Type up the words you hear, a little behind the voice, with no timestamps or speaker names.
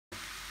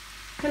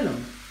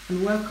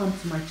and welcome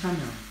to my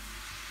channel.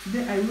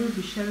 Today I will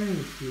be sharing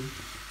with you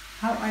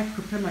how I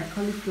prepare my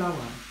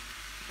cauliflower,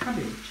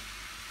 cabbage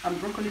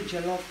and broccoli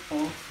jollof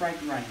or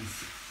fried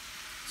rice.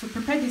 To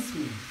prepare this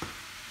meal,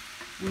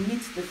 we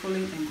need the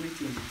following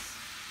ingredients: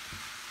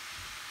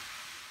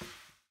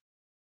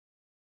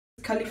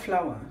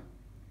 cauliflower,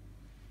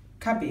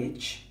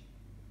 cabbage,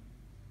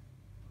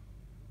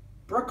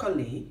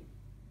 broccoli,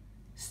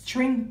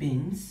 string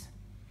beans,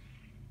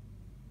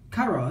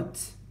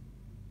 carrots,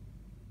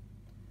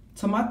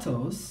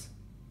 tomatoes,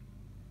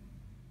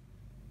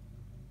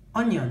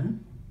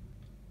 onion,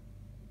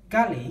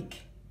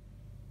 garlic,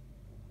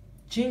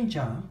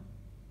 ginger,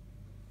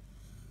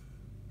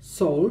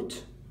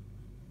 salt,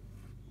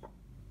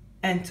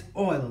 and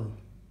oil.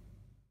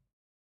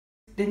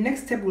 The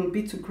next step will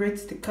be to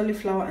grate the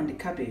cauliflower and the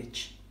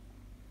cabbage.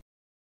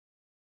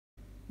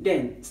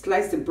 Then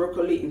slice the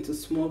broccoli into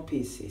small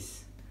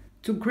pieces.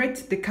 To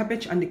grate the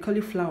cabbage and the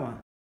cauliflower,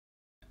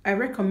 I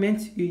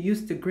recommend you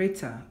use the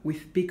grater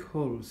with big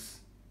holes.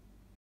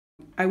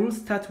 I will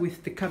start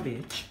with the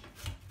cabbage.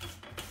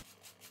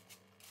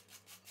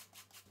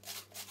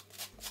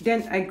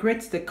 Then I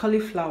grate the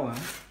cauliflower.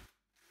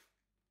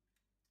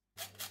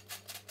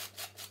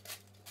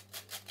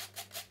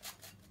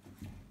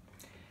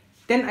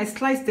 Then I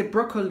slice the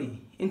broccoli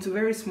into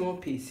very small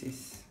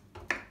pieces.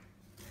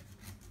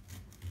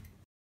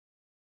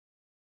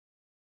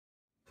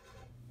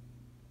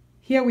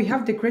 Here we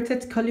have the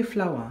grated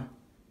cauliflower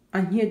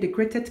and here the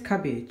grated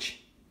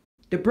cabbage.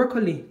 The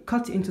broccoli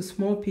cut into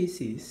small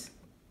pieces.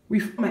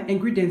 With my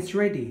ingredients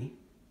ready,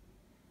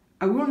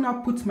 I will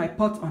now put my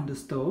pot on the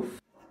stove.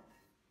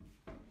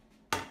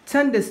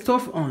 Turn the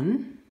stove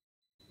on.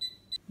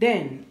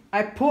 Then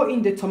I pour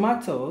in the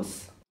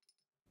tomatoes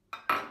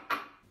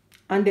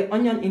and the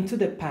onion into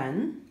the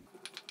pan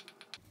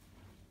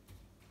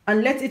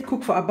and let it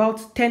cook for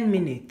about 10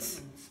 minutes.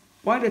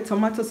 While the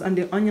tomatoes and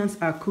the onions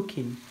are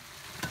cooking,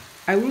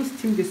 I will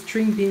steam the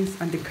string beans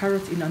and the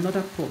carrot in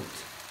another pot.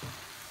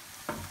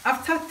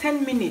 After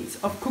 10 minutes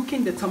of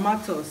cooking the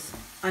tomatoes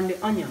and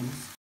the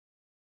onions,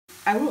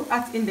 I will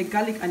add in the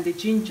garlic and the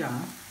ginger,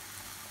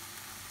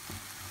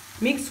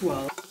 mix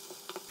well,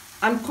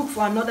 and cook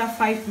for another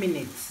 5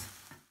 minutes.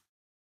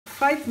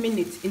 5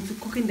 minutes into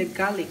cooking the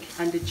garlic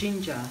and the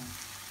ginger,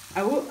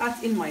 I will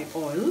add in my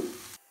oil,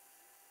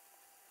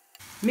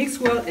 mix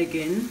well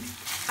again,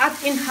 add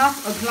in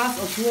half a glass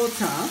of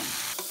water,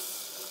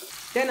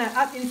 then I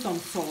add in some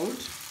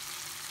salt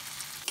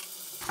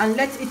and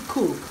let it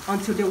cook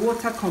until the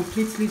water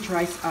completely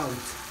dries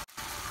out.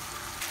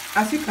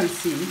 As you can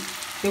see,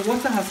 the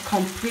water has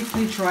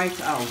completely dried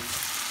out.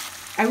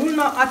 I will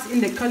now add in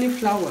the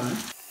cauliflower,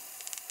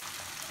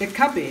 the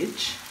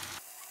cabbage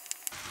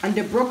and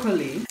the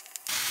broccoli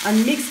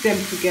and mix them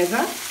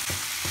together.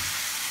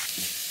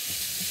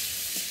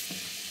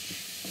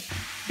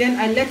 Then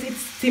I let it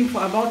steam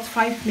for about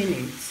 5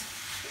 minutes.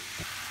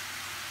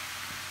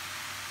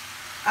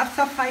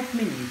 After 5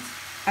 minutes,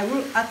 I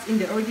will add in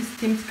the already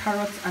steamed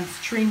carrots and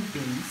string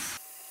beans.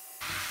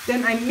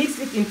 Then I mix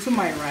it into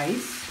my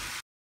rice.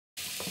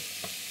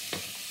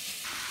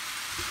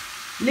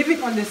 Leave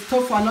it on the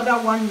stove for another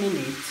 1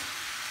 minute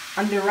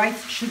and the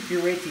rice should be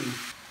ready.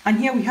 And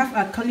here we have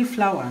our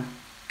cauliflower,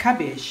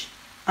 cabbage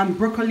and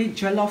broccoli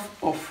jollof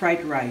or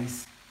fried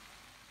rice.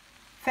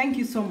 Thank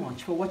you so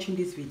much for watching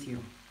this video.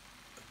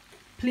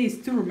 Please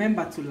do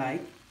remember to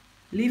like,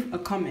 leave a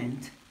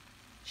comment,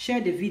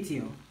 share the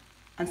video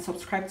and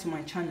subscribe to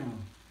my channel.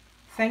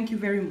 Thank you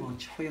very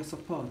much for your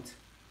support.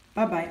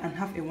 Bye bye and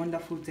have a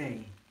wonderful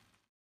day.